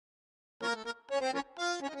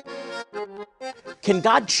Can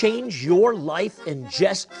God change your life in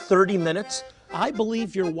just 30 minutes? I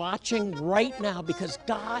believe you're watching right now because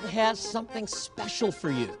God has something special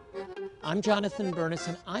for you. I'm Jonathan Bernis,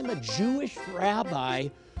 and I'm a Jewish rabbi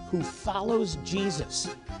who follows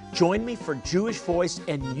Jesus. Join me for Jewish Voice,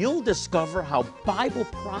 and you'll discover how Bible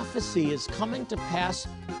prophecy is coming to pass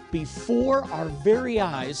before our very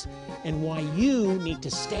eyes and why you need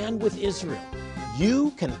to stand with Israel.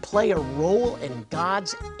 You can play a role in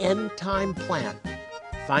God's end time plan.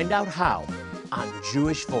 Find out how on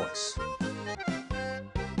Jewish Voice.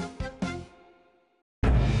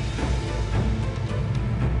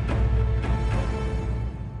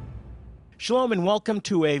 Shalom and welcome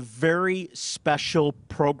to a very special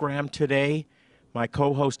program today. My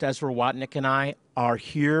co-host Ezra Watnick and I are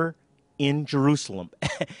here in Jerusalem.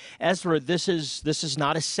 Ezra, this is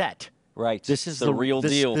not a set. Right. This is the real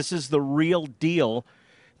deal. This is the real deal.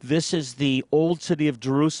 This is the old city of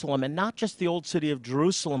Jerusalem, and not just the old city of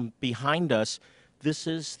Jerusalem behind us. This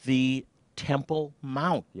is the Temple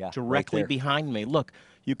Mount directly right behind me. Look,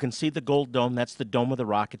 you can see the gold dome. That's the Dome of the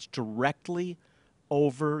Rock. It's directly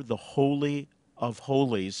over the Holy of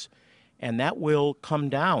Holies, and that will come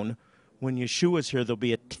down when Yeshua's here. There'll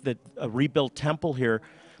be a rebuilt temple here.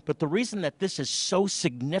 But the reason that this is so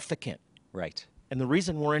significant, right, and the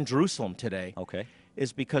reason we're in Jerusalem today, okay,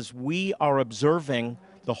 is because we are observing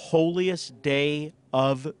the holiest day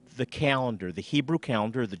of the calendar, the Hebrew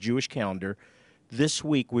calendar, the Jewish calendar. This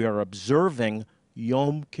week we are observing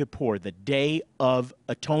Yom Kippur, the Day of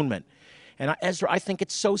Atonement. And Ezra, I think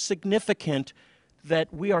it's so significant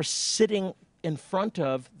that we are sitting in front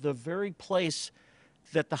of the very place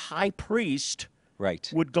that the high priest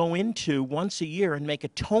would go into once a year and make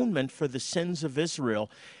atonement for the sins of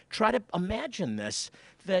Israel. Try to imagine this,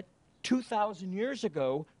 that 2,000 years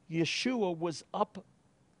ago, Yeshua was up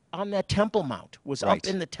on that Temple Mount, was up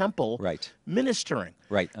in the temple ministering.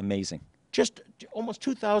 Right, amazing. Just almost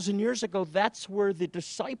 2,000 years ago, that's where the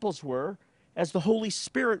disciples were as the Holy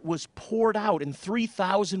Spirit was poured out and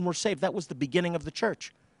 3,000 were saved. That was the beginning of the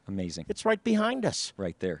church. Amazing. It's right behind us.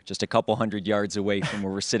 Right there, just a couple hundred yards away from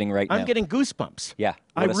where we're sitting right now. I'm getting goosebumps. Yeah.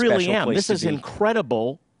 I really am. This is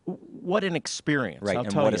incredible. What an experience, right, I'll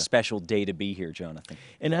and tell what you. a special day to be here, Jonathan.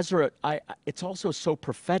 And Ezra, it's also so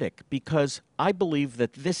prophetic because I believe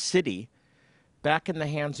that this city, back in the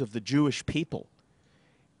hands of the Jewish people,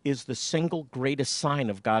 is the single greatest sign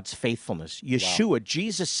of God's faithfulness. Yeshua,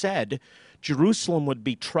 Jesus said, Jerusalem would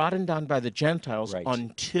be trodden down by the Gentiles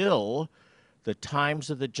until the times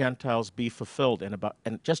of the Gentiles be fulfilled.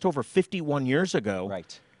 And just over 51 years ago,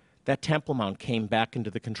 that Temple Mount came back into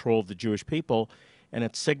the control of the Jewish people, and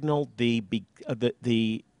it signaled the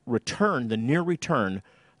return, the near return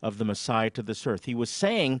of the Messiah to this earth. He was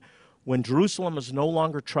saying, when Jerusalem is no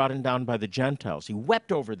longer trodden down by the Gentiles, he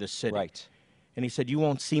wept over this city. Right. And he said, you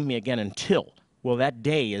won't see me again until, well, that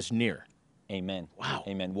day is near. Amen. Wow.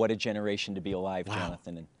 Amen. What a generation to be alive,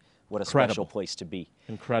 Jonathan, and what a Incredible. special place to be.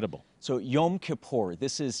 Incredible. So Yom Kippur,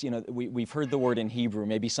 this is, we've heard the word in Hebrew.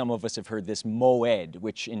 Maybe some of us have heard this, moed,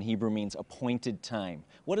 which in Hebrew means appointed time.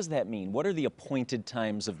 What does that mean? What are the appointed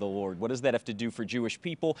times of the Lord? What does that have to do for Jewish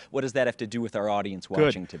people? What does that have to do with our audience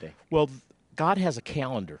watching today? Well, God has a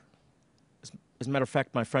calendar. As a matter of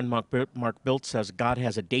fact, my friend Mark Bilt says God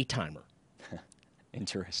has a daytimer.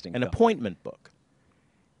 Interesting. An appointment book.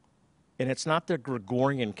 And it's not the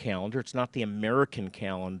Gregorian calendar. It's not the American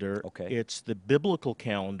calendar. Okay. It's the biblical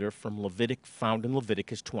calendar from found in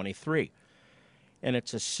Leviticus 23. And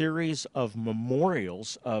it's a series of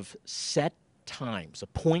memorials of set times,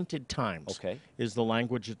 appointed times, is the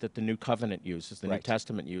language that the New Covenant uses, the New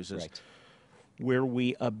Testament uses, where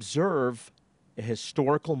we observe a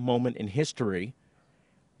historical moment in history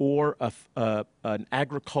or an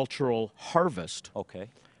agricultural harvest. Okay.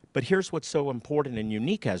 But here's what's so important and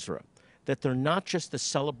unique, Ezra, that they're not just the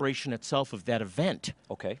celebration itself of that event,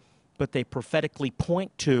 but they prophetically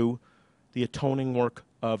point to the atoning work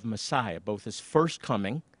of Messiah, both his first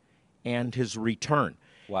coming and his return.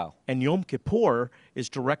 Wow. And Yom Kippur is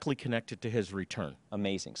directly connected to his return.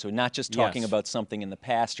 Amazing. So not just talking about something in the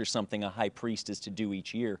past or something a high priest is to do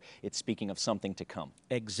each year, it's speaking of something to come.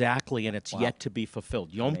 Exactly, and it's yet to be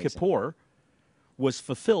fulfilled. Yom Kippur was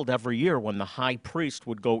fulfilled every year when the high priest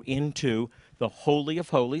would go into the Holy of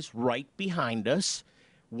Holies right behind us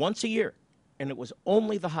once a year. And it was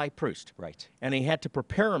only the high priest. Right. And he had to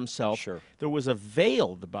prepare himself. Sure. There was a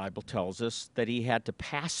veil, the Bible tells us, that he had to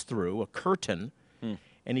pass through, a curtain,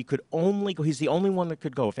 and he could only go. He's the only one that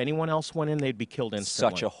could go. If anyone else went in, they'd be killed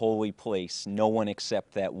instantly. Such a holy place. No one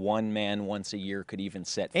except that one man once a year could even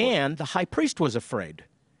set foot. And the high priest was afraid.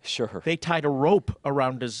 Sure. They tied a rope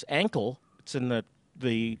around his ankle. It's in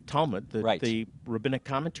the Talmud, Right. the rabbinic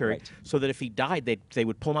commentary, Right. so that if he died, they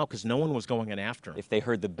would pull him out because no one was going in after him. If they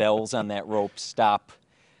heard the bells on that rope, stop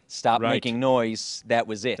Right. making noise, that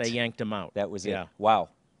was it. They yanked him out. That was Yeah. it. Wow.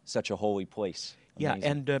 Such a holy place. Yeah,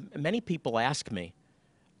 Amazing. and many people ask me,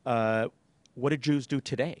 what do Jews do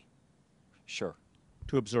today Sure.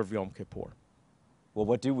 to observe Yom Kippur? Well,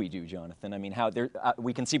 what do we do, Jonathan? I mean, how there?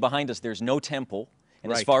 We can see behind us there's no temple,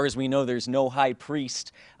 and as Right. far as we know, there's no high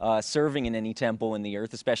priest serving in any temple in the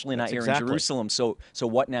earth, especially not That's here exactly. in Jerusalem. So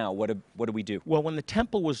what now? What do we do? Well, when the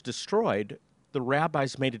temple was destroyed, the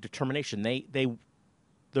rabbis made a determination.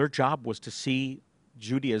 Their job was to see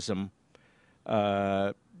Judaism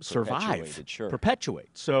survive, Perpetuated, sure. perpetuate.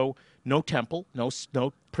 So no temple, no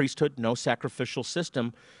priesthood, no sacrificial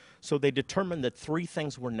system. So they determined that three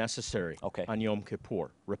things were necessary Okay. on Yom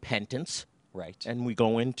Kippur: repentance, Right. and we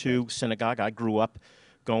go into synagogue. I grew up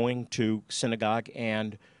going to synagogue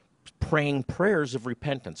and praying prayers of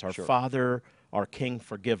repentance. Our Sure. Father, our King,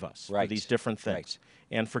 forgive us for Right. these different things,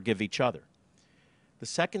 and forgive each other. The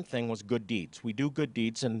second thing was good deeds. We do good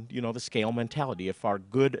deeds, and the scale mentality. If our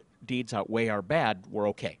good deeds outweigh our bad, we're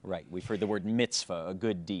okay. Right. We've heard the word mitzvah, a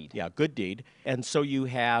good deed. Yeah, good deed. And so you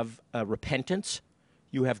have repentance,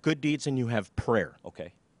 you have good deeds, and you have prayer.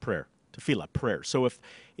 Okay. Prayer, tefillah, prayer. So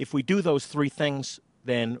if we do those three things,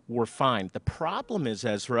 then we're fine. The problem is,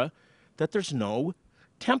 Ezra, that there's no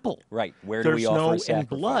temple. Right. Where do we There's offer no, a and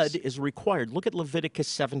sacrifice? blood is required. Look at Leviticus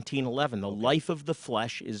 17:11. The life of the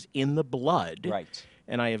flesh is in the blood. Right.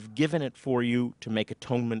 And I have given it for you to make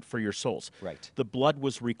atonement for your souls. Right. The blood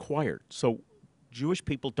was required. So Jewish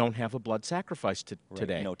people don't have a blood sacrifice Right.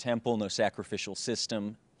 today. No temple, no sacrificial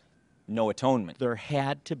system, no atonement. There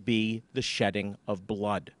had to be the shedding of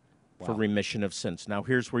blood for Wow. remission of sins. Now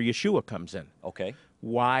here's where Yeshua comes in. Okay.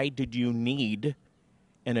 Why did you need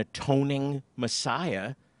an atoning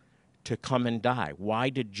Messiah to come and die? Why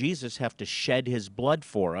did Jesus have to shed his blood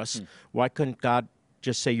for us? Why couldn't God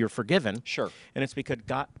just say you're forgiven? Sure. And it's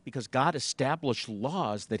because God established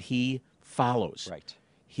laws that he follows. Right.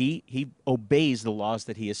 He obeys the laws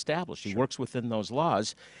that he established. He works within those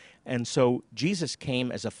laws. And so Jesus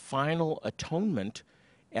came as a final atonement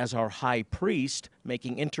as our high priest,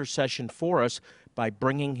 making intercession for us by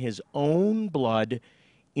bringing his own blood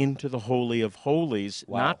into the Holy of Holies,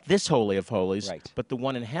 Wow. not this Holy of Holies, Right. but the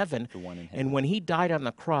one in heaven. The one in heaven. And when he died on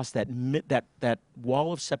the cross, that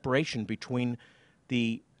wall of separation between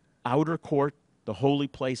the outer court, the holy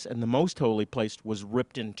place, and the most holy place was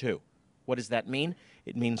ripped in two. What does that mean?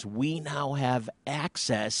 It means we now have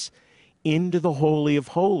access into the Holy of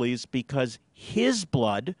Holies because his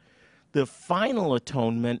blood, the final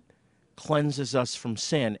atonement, cleanses us from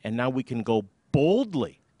sin. And now we can go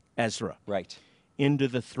boldly, Ezra, Right. into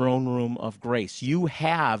the throne room of grace. You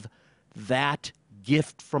have that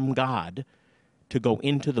gift from God to go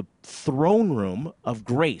into the throne room of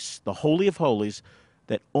grace, the Holy of Holies,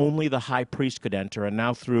 that only the high priest could enter. And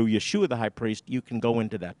now through Yeshua the high priest, you can go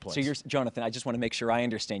into that place. So you're, Jonathan, I just want to make sure I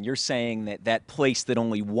understand. You're saying that that place that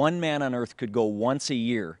only one man on earth could go once a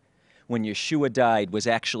year when Yeshua died was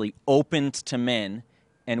actually opened to men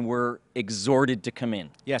and were exhorted to come in.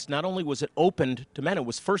 Yes, not only was it opened to men, it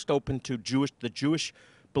was first opened to the Jewish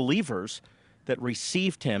believers that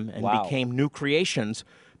received him and Wow. became new creations.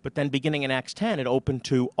 But then beginning in Acts 10, it opened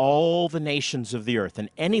to all the nations of the earth. And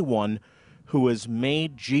anyone who has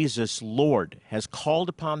made Jesus Lord, has called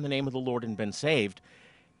upon the name of the Lord and been saved,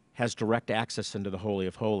 has direct access into the Holy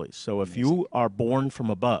of Holies. So if you are born from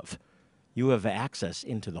above, you have access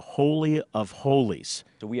into the Holy of Holies.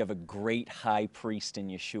 So we have a great high priest in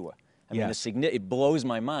Yeshua. I mean, Yes. it blows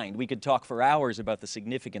my mind. We could talk for hours about the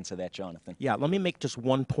significance of that, Jonathan. Yeah, let me make just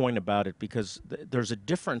one point about it because there's a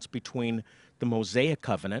difference between the Mosaic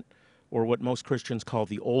covenant, or what most Christians call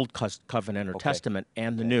the Old Covenant or Testament,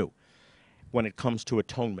 and the New when it comes to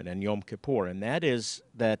atonement and Yom Kippur. And that is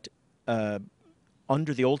that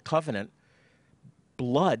under the Old Covenant,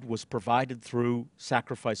 blood was provided through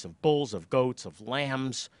sacrifice of bulls, of goats, of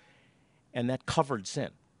lambs, and that covered sin,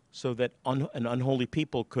 so that an unholy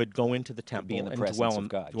people could go into the temple be in the and presence dwell, of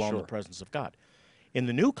God, in the sure. presence of God. In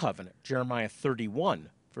the New Covenant, Jeremiah 31,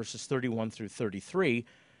 verses 31 through 33,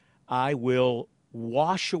 I will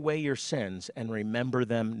wash away your sins and remember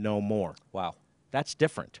them no more. Wow. That's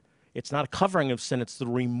different. It's not a covering of sin, it's the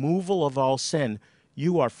removal of all sin.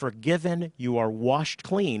 You are forgiven, you are washed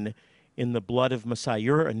clean in the blood of Messiah.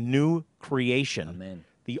 You're a new creation. Amen.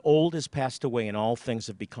 The old has passed away and all things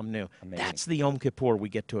have become new. Amazing. That's the Yom Kippur we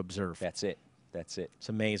get to observe. That's it. That's it. It's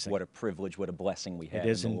amazing. What a privilege, what a blessing we have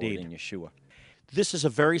is in the indeed. Lord in Yeshua. This is a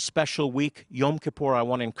very special week, Yom Kippur. I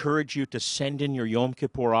want to encourage you to send in your Yom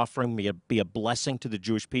Kippur offering, be a blessing to the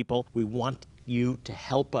Jewish people. We want you to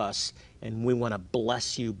help us, and we want to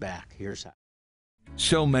bless you back. Here's how.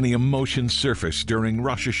 So many emotions surface during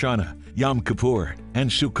Rosh Hashanah, Yom Kippur, and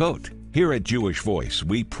Sukkot. Here at Jewish Voice,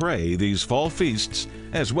 we pray these fall feasts,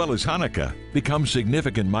 as well as Hanukkah, become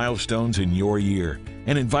significant milestones in your year,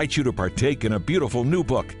 and invite you to partake in a beautiful new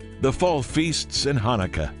book, The Fall Feasts and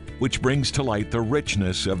Hanukkah, which brings to light the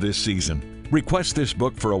richness of this season. Request this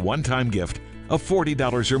book for a one-time gift of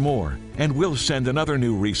 $40 or more, and we'll send another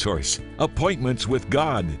new resource, Appointments with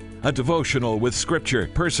God, a devotional with scripture,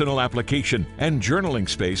 personal application, and journaling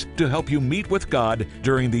space to help you meet with God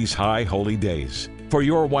during these high holy days. For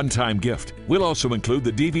your one-time gift, we'll also include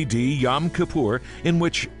the DVD Yom Kippur, in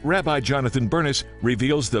which Rabbi Jonathan Bernis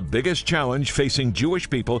reveals the biggest challenge facing Jewish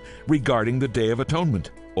people regarding the Day of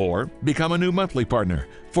Atonement. Or become a new monthly partner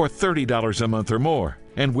for $30 a month or more,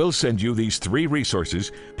 and we'll send you these 3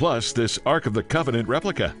 resources, plus this Ark of the Covenant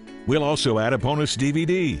replica. We'll also add a bonus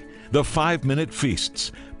DVD, The 5-Minute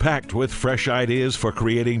Feasts, packed with fresh ideas for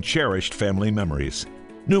creating cherished family memories.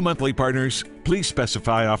 New monthly partners, please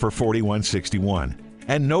specify offer 4161.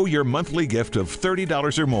 And know your monthly gift of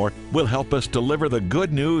 $30 or more will help us deliver the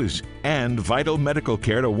good news and vital medical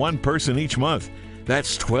care to one person each month.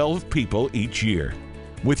 That's 12 people each year.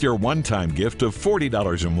 With your one-time gift of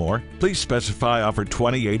 $40 or more, please specify offer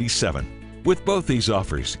 2087. With both these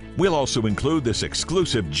offers, we'll also include this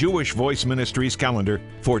exclusive Jewish Voice Ministries calendar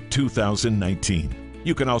for 2019.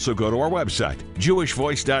 You can also go to our website,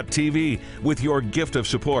 jewishvoice.tv, with your gift of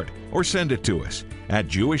support, or send it to us at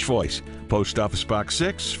Jewish Voice, Post Office Box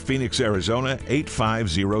 6, Phoenix, Arizona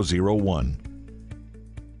 85001.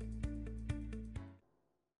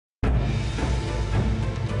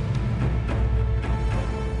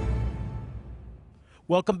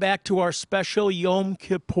 Welcome back to our special Yom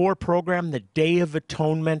Kippur program, the Day of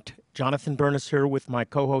Atonement. Jonathan Bernis here with my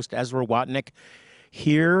co-host Ezra Watnick,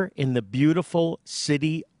 here in the beautiful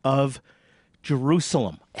city of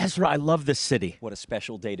Jerusalem. Ezra, I love this city. What a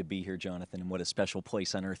special day to be here, Jonathan, and what a special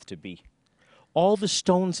place on earth to be. All the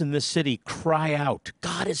stones in this city cry out,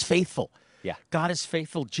 God is faithful. Yeah. God is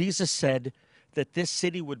faithful. Jesus said that this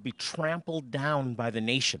city would be trampled down by the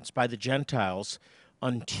nations, by the Gentiles,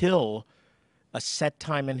 until a set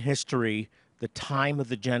time in history, the time of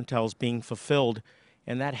the Gentiles being fulfilled.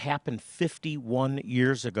 And that happened 51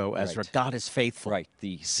 years ago, Ezra. Right. God is faithful. Right.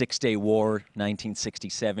 The Six-Day War,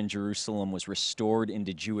 1967, Jerusalem was restored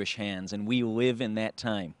into Jewish hands, and we live in that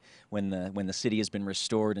time when the city has been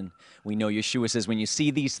restored. And we know Yeshua says, when you see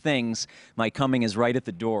these things, my coming is right at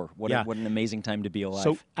the door. What an amazing time to be alive.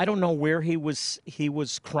 So I don't know where he was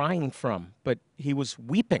crying from, but he was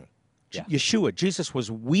weeping. Yeah. Yeshua, Jesus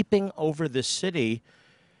was weeping over this city,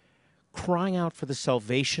 crying out for the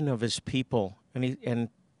salvation of his people, and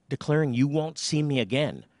declaring, you won't see me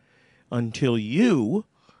again until you,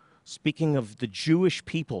 speaking of the Jewish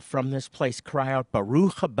people from this place, cry out,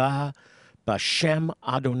 Baruch haba b'Shem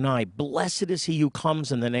Adonai. Blessed is he who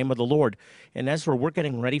comes in the name of the Lord. And Ezra, we're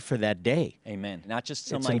getting ready for that day. Amen. Not just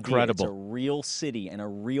some It's idea. incredible. It's a real city and a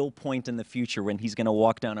real point in the future when he's going to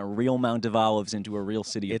walk down a real Mount of Olives into a real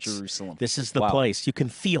city of Jerusalem. This is the Wow. place. You can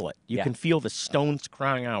feel it. You Yeah. can feel the stones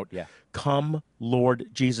crying out, Yeah. Come, Lord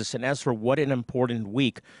Jesus. And Ezra, what an important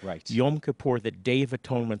week. Right. Yom Kippur, the Day of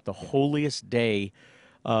Atonement, the holiest day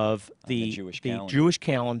of the Jewish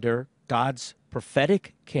calendar, God's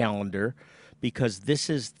prophetic calendar, because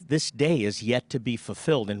this day is yet to be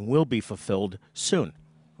fulfilled and will be fulfilled soon.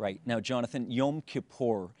 Right. Now, Jonathan, Yom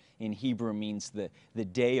Kippur in Hebrew means the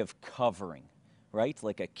day of covering, right?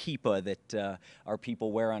 Like a kippah that our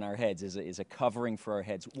people wear on our heads is a covering for our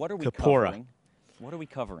heads. What are we Kippurah. covering? What are we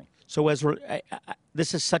covering? So, Ezra,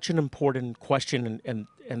 this is such an important question,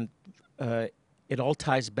 and it all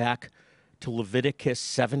ties back to Leviticus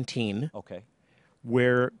 17, Okay.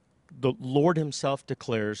 where the Lord himself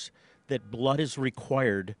declares that blood is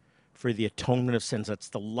required for the atonement of sins. That's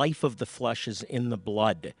the life of the flesh is in the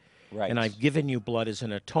blood. Right. And I've given you blood as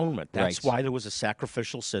an atonement. That's Right. why there was a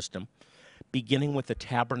sacrificial system, beginning with the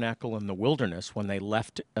tabernacle in the wilderness when they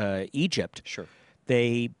left Egypt. Sure.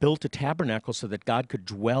 They built a tabernacle so that God could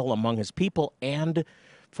dwell among his people, and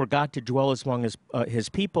for God to dwell among his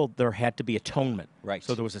people, there had to be atonement. Right.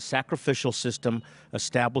 So there was a sacrificial system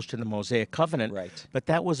established in the Mosaic covenant, Right. but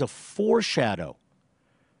that was a foreshadow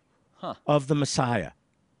of the Messiah,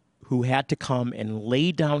 who had to come and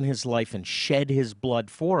lay down his life and shed his blood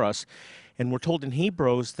for us. And we're told in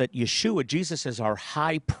Hebrews that Yeshua, Jesus, is our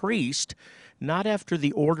high priest, not after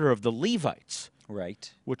the order of the Levites,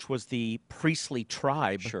 Right. which was the priestly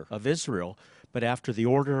tribe Sure. of Israel, but after the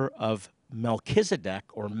order of Melchizedek,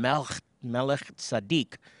 or Melech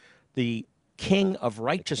Tzaddik, the king of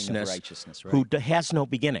righteousness, right. who has no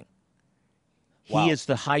beginning. Wow. He is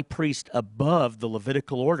the high priest above the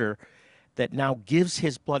Levitical order that now gives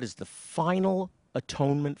his blood as the final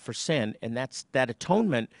atonement for sin, and that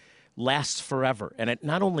atonement lasts forever. And it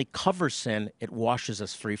not only covers sin, it washes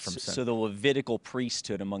us free from sin. So the Levitical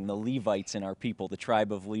priesthood among the Levites in our people, the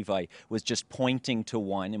tribe of Levi, was just pointing to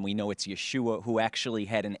one, and we know it's Yeshua, who actually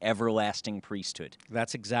had an everlasting priesthood.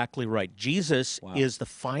 That's exactly right. Jesus Wow. is the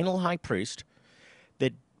final high priest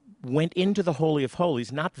that went into the Holy of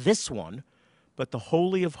Holies, not this one, but the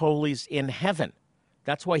Holy of Holies in heaven.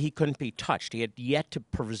 That's why he couldn't be touched. He had yet to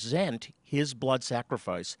present his blood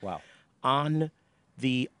sacrifice Wow. on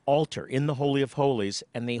the altar in the Holy of Holies.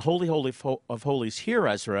 And the Holy of Holies here,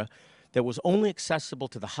 Ezra, that was only accessible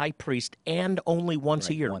to the high priest and only once a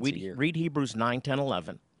Right, year. once a year. Read Hebrews 9, 10,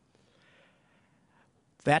 11.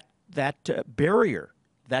 That barrier,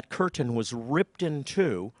 that curtain was ripped in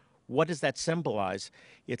two. What does that symbolize?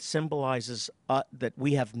 It symbolizes that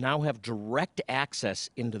we now have direct access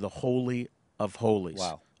into the Holy of Holies.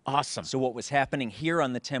 Wow. Awesome. So what was happening here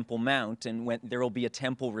on the Temple Mount, and when there will be a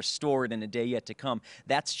temple restored in a day yet to come,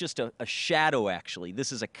 that's just a shadow, actually.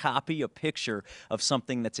 This is a copy, a picture of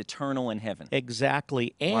something that's eternal in heaven.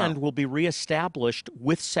 Exactly, and Wow. will be reestablished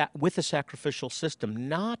with a sacrificial system,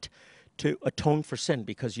 not to atone for sin,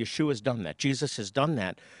 because Yeshua has done that. Jesus has done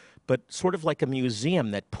that, but sort of like a museum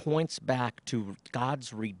that points back to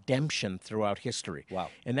God's redemption throughout history. Wow.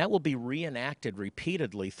 And that will be reenacted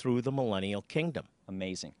repeatedly through the millennial kingdom.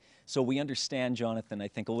 Amazing. So we understand, Jonathan, I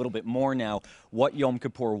think a little bit more now what Yom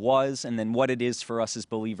Kippur was and then what it is for us as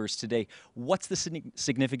believers today. What's the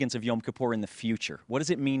significance of Yom Kippur in the future? What does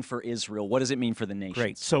it mean for Israel? What does it mean for the nations?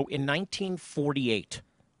 Great. So in 1948,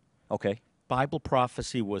 Okay. Bible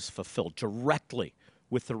prophecy was fulfilled directly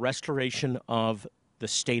with the restoration of the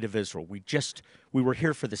state of Israel. We were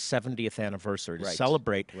here for the 70th anniversary to Right.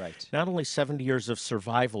 celebrate Right. not only 70 years of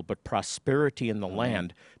survival, but prosperity in the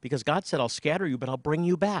land, because God said, I'll scatter you, but I'll bring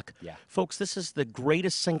you back. Yeah. Folks, this is the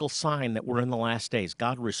greatest single sign that we're in the last days.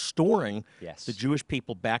 God restoring Yes. the Jewish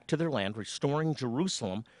people back to their land, restoring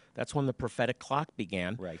Jerusalem. That's when the prophetic clock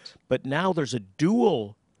began. Right. But now there's a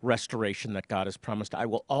dual restoration that God has promised. I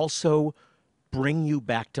will also bring you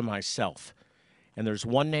back to myself. And there's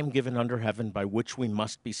one name given under heaven by which we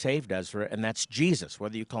must be saved, Ezra, and that's Jesus.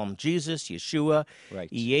 Whether you call him Jesus, Yeshua, Right.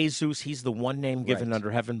 Jesus, he's the one name given Right.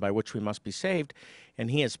 under heaven by which we must be saved.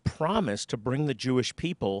 And he has promised to bring the Jewish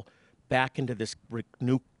people back into this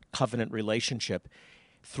new covenant relationship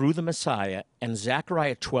through the Messiah. And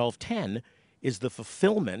Zechariah 12:10 is the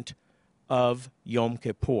fulfillment of Yom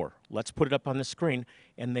Kippur. Let's put it up on the screen.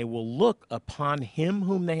 And they will look upon him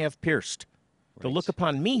whom they have pierced. They'll look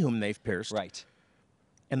upon me whom they've pierced. Right.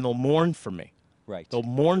 And they'll mourn for me. Right. They'll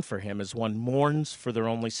mourn for him as one mourns for their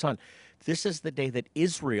only son. This is the day that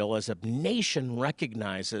Israel as a nation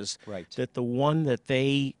recognizes Right. that the one that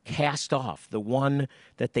they cast off, the one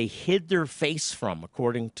that they hid their face from,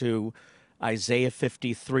 according to Isaiah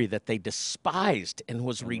 53, that they despised and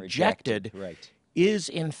was rejected, Right. is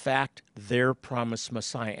in fact their promised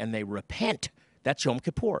Messiah. And they repent. That's Yom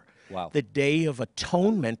Kippur. Wow. The day of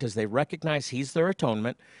atonement, as they recognize he's their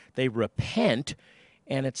atonement, they repent.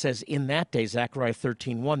 And it says, in that day, Zechariah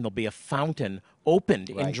 13:1, there'll be a fountain opened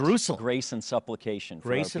in Right. Jerusalem. Grace and supplication for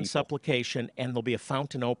our Grace and people. supplication, and there'll be a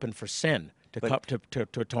fountain open for sin, to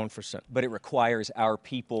atone for sin. But it requires our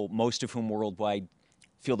people, most of whom worldwide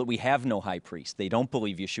feel that we have no high priest. They don't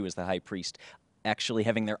believe Yeshua is the high priest, actually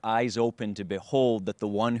having their eyes open to behold that the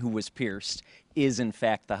one who was pierced is in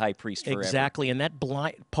fact the high priest forever. Exactly, and that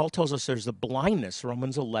Paul tells us there's a blindness,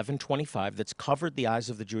 Romans 11:25, that's covered the eyes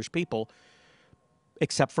of the Jewish people,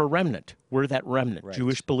 except for a remnant. We're that remnant. Right.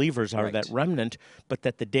 Jewish believers are Right. that remnant, but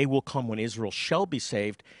that the day will come when Israel shall be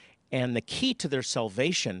saved, and the key to their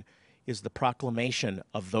salvation is the proclamation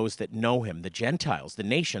of those that know him, the Gentiles, the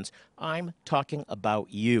nations. I'm talking about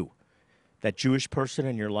you. That Jewish person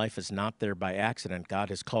in your life is not there by accident. God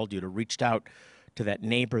has called you to reach out to that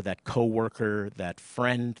neighbor, that coworker, that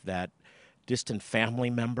friend, that distant family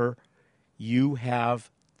member. You have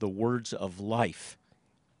the words of life,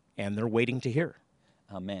 and they're waiting to hear.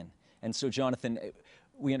 Amen. And so, Jonathan,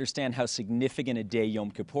 we understand how significant a day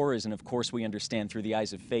Yom Kippur is, and of course we understand through the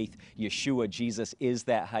eyes of faith, Yeshua, Jesus, is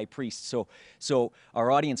that high priest. So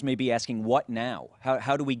our audience may be asking, what now?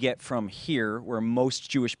 How do we get from here, where most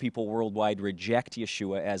Jewish people worldwide reject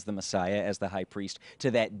Yeshua as the Messiah, as the high priest,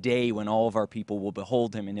 to that day when all of our people will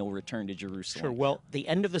behold him and he'll return to Jerusalem? Sure. Well, the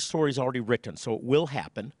end of the story is already written, so it will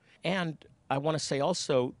happen. And I want to say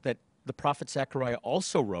also that the prophet Zechariah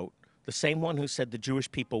also wrote the same one who said the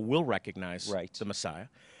Jewish people will recognize Right. the Messiah,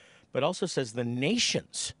 but also says the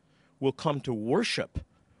nations will come to worship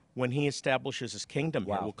when he establishes his kingdom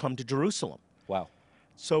here, Wow. will come to Jerusalem. Wow.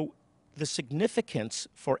 So the significance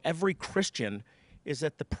for every Christian is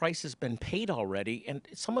that the price has been paid already, and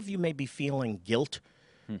some of you may be feeling guilt,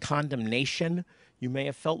 condemnation. You may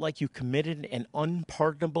have felt like you committed an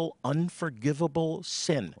unpardonable, unforgivable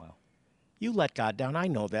sin. Wow. You let God down. I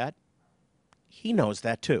know that. He knows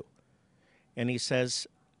that too. And he says,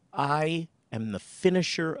 I am the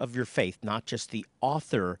finisher of your faith, not just the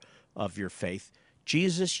author of your faith.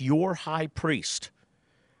 Jesus, your high priest,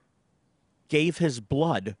 gave his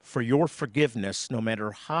blood for your forgiveness, no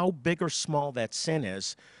matter how big or small that sin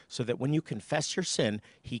is, so that when you confess your sin,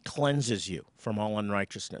 he cleanses you from all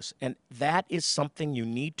unrighteousness. And that is something you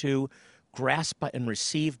need to grasp and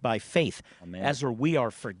receive by faith. Amen. As are we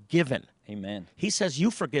are forgiven. Amen. He says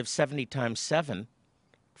you forgive 70 times 7,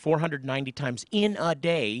 490 times in a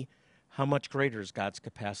day. How much greater is God's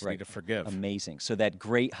capacity to forgive? Amazing. So that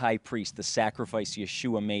great high priest, the sacrifice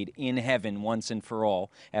Yeshua made in heaven once and for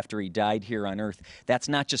all after he died here on earth, that's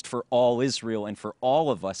not just for all Israel and for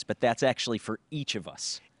all of us, but that's actually for each of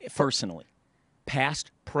us personally.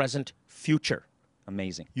 Past, present, future.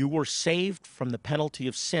 Amazing. You were saved from the penalty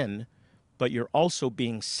of sin, but you're also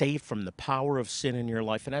being saved from the power of sin in your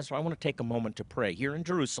life. And Ezra, I want to take a moment to pray. Here in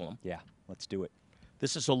Jerusalem, Yeah, let's do it.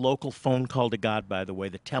 this is a local phone call to God, by the way,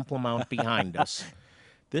 the Temple Mount behind us.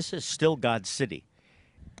 This is still God's city.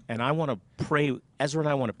 And I want to pray, Ezra and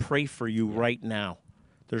I want to pray for you right now.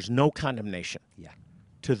 There's no condemnation Yeah.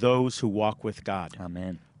 to those who walk with God.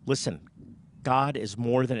 Amen. Listen, God is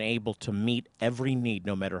more than able to meet every need,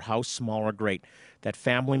 no matter how small or great. That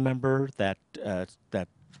family member, that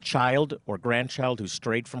child or grandchild who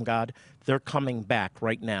strayed from God, they're coming back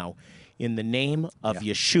right now. In the name of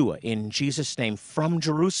Yeshua, in Jesus' name, from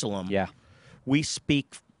Jerusalem, Yeah. we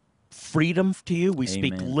speak freedom to you, we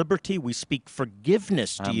speak Amen. liberty, we speak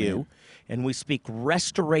forgiveness to you, and we speak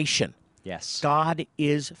restoration. Yes. God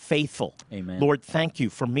is faithful. Amen. Lord, thank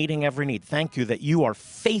you for meeting every need. Thank you that you are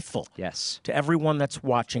faithful Yes. to everyone that's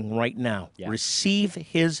watching right now. Yeah. Receive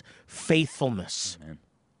his faithfulness Amen.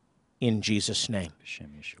 in Jesus' name. B'Shem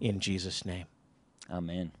Yeshua. In Jesus' name.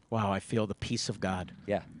 Amen. Wow, I feel the peace of God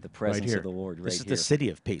Yeah, the right presence here. of the Lord right this is here. the city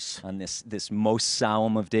of peace. On this most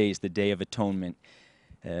solemn of days, the Day of Atonement,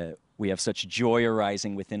 we have such joy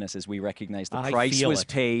arising within us as we recognize the I price feel was it.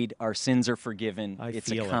 paid, our sins are forgiven, I it's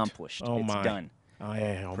feel accomplished, it. Oh, it's my. done.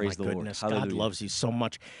 Oh, Praise my the Lord. goodness. God Hallelujah. loves you so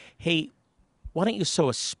much. Hey, why don't you sow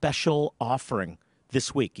a special offering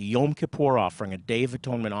this week, a Yom Kippur offering, a Day of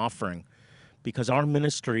Atonement offering, because our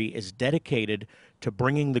ministry is dedicated to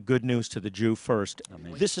bringing the good news to the Jew first.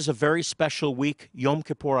 Amen. This is a very special week, Yom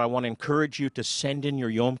Kippur. I want to encourage you to send in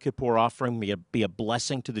your Yom Kippur offering, be a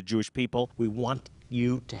blessing to the Jewish people. We want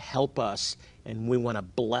you to help us, and we want to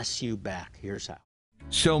bless you back. Here's how.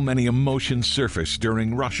 So many emotions surface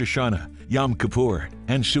during Rosh Hashanah, Yom Kippur,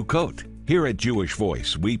 and Sukkot. Here at Jewish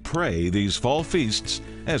Voice, we pray these fall feasts,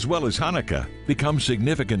 as well as Hanukkah, become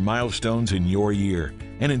significant milestones in your year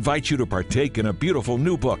and invite you to partake in a beautiful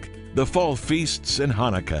new book, The Fall Feasts and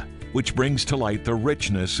Hanukkah, which brings to light the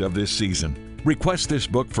richness of this season. Request this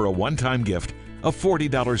book for a one-time gift of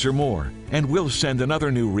 $40 or more, and we'll send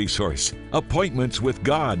another new resource, Appointments with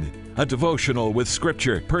God, a devotional with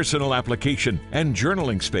scripture, personal application, and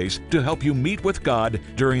journaling space to help you meet with God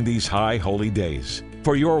during these high holy days.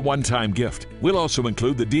 For your one-time gift, we'll also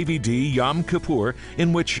include the DVD Yom Kippur,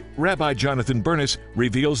 in which Rabbi Jonathan Bernis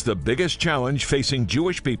reveals the biggest challenge facing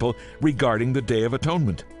Jewish people regarding the Day of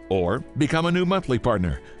Atonement. Or become a new monthly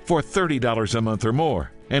partner for $30 a month or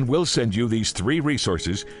more, and we'll send you these 3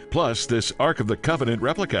 resources, plus this Ark of the Covenant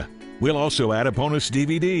replica. We'll also add a bonus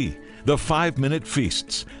DVD, The 5-Minute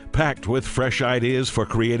Feasts, packed with fresh ideas for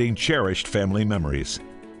creating cherished family memories.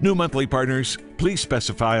 New monthly partners, please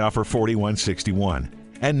specify offer 4161.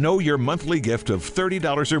 And know your monthly gift of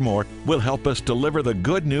 $30 or more will help us deliver the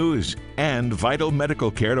good news and vital medical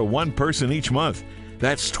care to one person each month.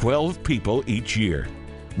 That's 12 people each year.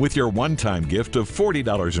 With your one-time gift of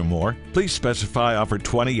 $40 or more, please specify offer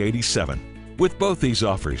 2087. With both these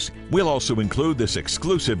offers, we'll also include this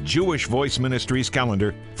exclusive Jewish Voice Ministries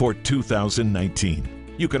calendar for 2019.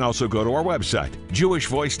 You can also go to our website,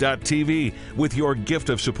 jewishvoice.tv, with your gift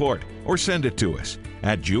of support, or send it to us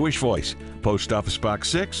at Jewish Voice, Post Office Box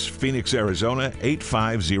 6, Phoenix, Arizona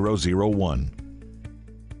 85001.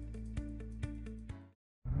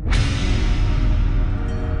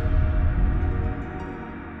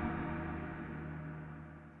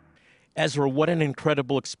 Ezra, what an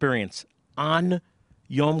incredible experience. On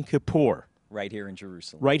Yom Kippur, Right here in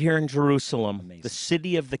Jerusalem. Right here in Jerusalem, Amazing. the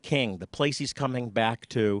city of the King, the place he's coming back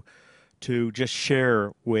to just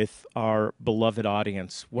share with our beloved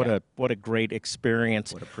audience. What a great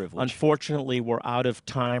experience. What a privilege. Unfortunately, we're out of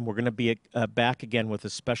time. We're going to be back again with a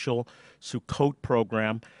special Sukkot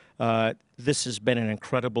program. This has been an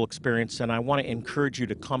incredible experience, and I want to encourage you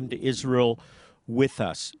to come to Israel with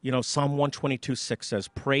us. You know, Psalm 122:6 says,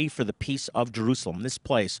 pray for the peace of Jerusalem, this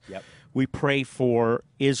place. Yep. We pray for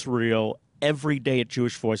Israel every day at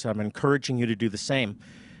Jewish Voice. I'm encouraging you to do the same.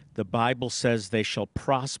 The Bible says they shall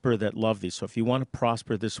prosper that love thee. So if you want to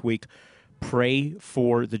prosper this week, pray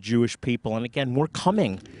for the Jewish people. And again, we're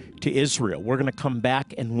coming to Israel. We're going to come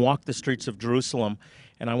back and walk the streets of Jerusalem.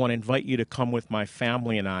 And I want to invite you to come with my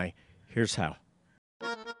family and I. Here's how.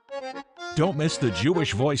 Don't miss the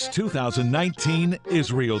Jewish Voice 2019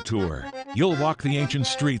 Israel Tour. You'll walk the ancient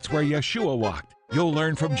streets where Yeshua walked. You'll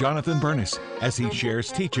learn from Jonathan Bernis as he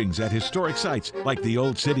shares teachings at historic sites like the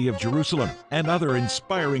Old City of Jerusalem and other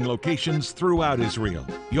inspiring locations throughout Israel.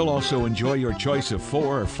 You'll also enjoy your choice of 4-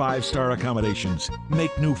 or 5-star accommodations,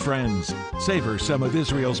 make new friends, savor some of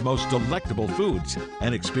Israel's most delectable foods,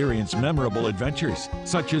 and experience memorable adventures,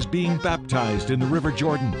 such as being baptized in the River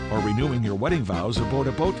Jordan or renewing your wedding vows aboard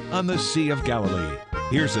a boat on the Sea of Galilee.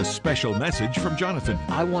 Here's a special message from Jonathan.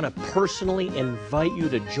 I want to personally invite you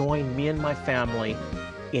to join me and my family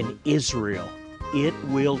in Israel. It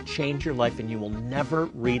will change your life and you will never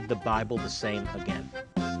read the Bible the same again.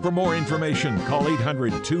 For more information, call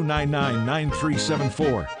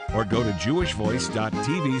 800-299-9374 or go to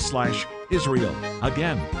jewishvoice.tv/Israel.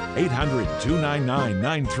 Again,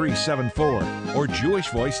 800-299-9374 or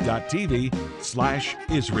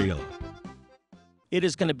jewishvoice.tv/Israel. It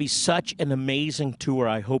is going to be such an amazing tour.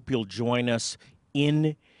 I hope you'll join us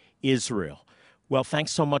in Israel. Well,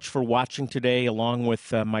 thanks so much for watching today, along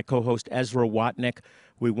with my co-host Ezra Watnick.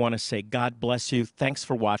 We want to say God bless you. Thanks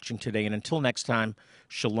for watching today. And until next time,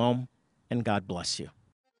 shalom and God bless you.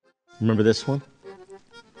 Remember this one?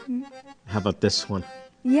 How about this one?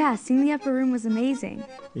 Yeah, Sing the Upper Room was amazing.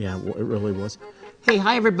 Yeah, it really was. Hey,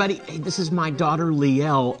 hi, everybody. Hey, this is my daughter,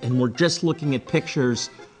 Liel, and we're just looking at pictures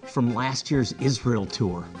from last year's Israel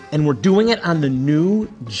tour. And we're doing it on the new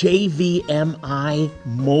JVMI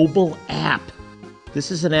mobile app. This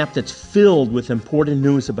is an app that's filled with important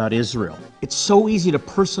news about Israel. It's so easy to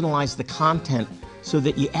personalize the content so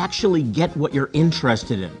that you actually get what you're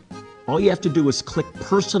interested in. All you have to do is click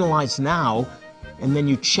Personalize Now, and then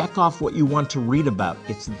you check off what you want to read about.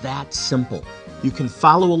 It's that simple. You can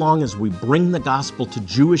follow along as we bring the gospel to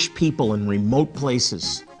Jewish people in remote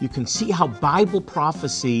places. You can see how Bible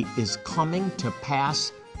prophecy is coming to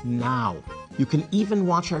pass now. You can even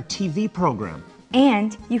watch our TV program.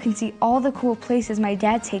 And you can see all the cool places my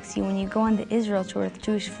dad takes you when you go on the Israel tour with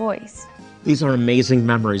Jewish Voice. These are amazing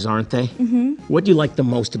memories, aren't they? Mm-hmm. What do you like the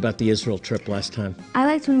most about the Israel trip last time? I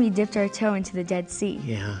liked when we dipped our toe into the Dead Sea.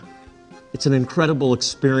 Yeah. It's an incredible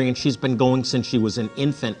experience. She's been going since she was an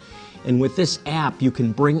infant. And with this app, you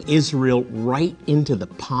can bring Israel right into the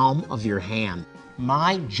palm of your hand.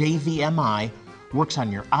 My JVMI works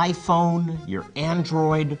on your iPhone, your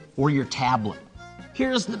Android, or your tablet.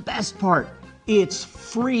 Here's the best part. It's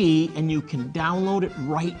free and you can download it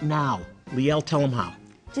right now. Liel, tell them how.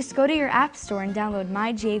 Just go to your app store and download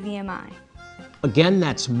My JVMI. Again,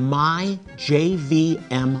 that's My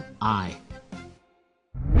JVMI.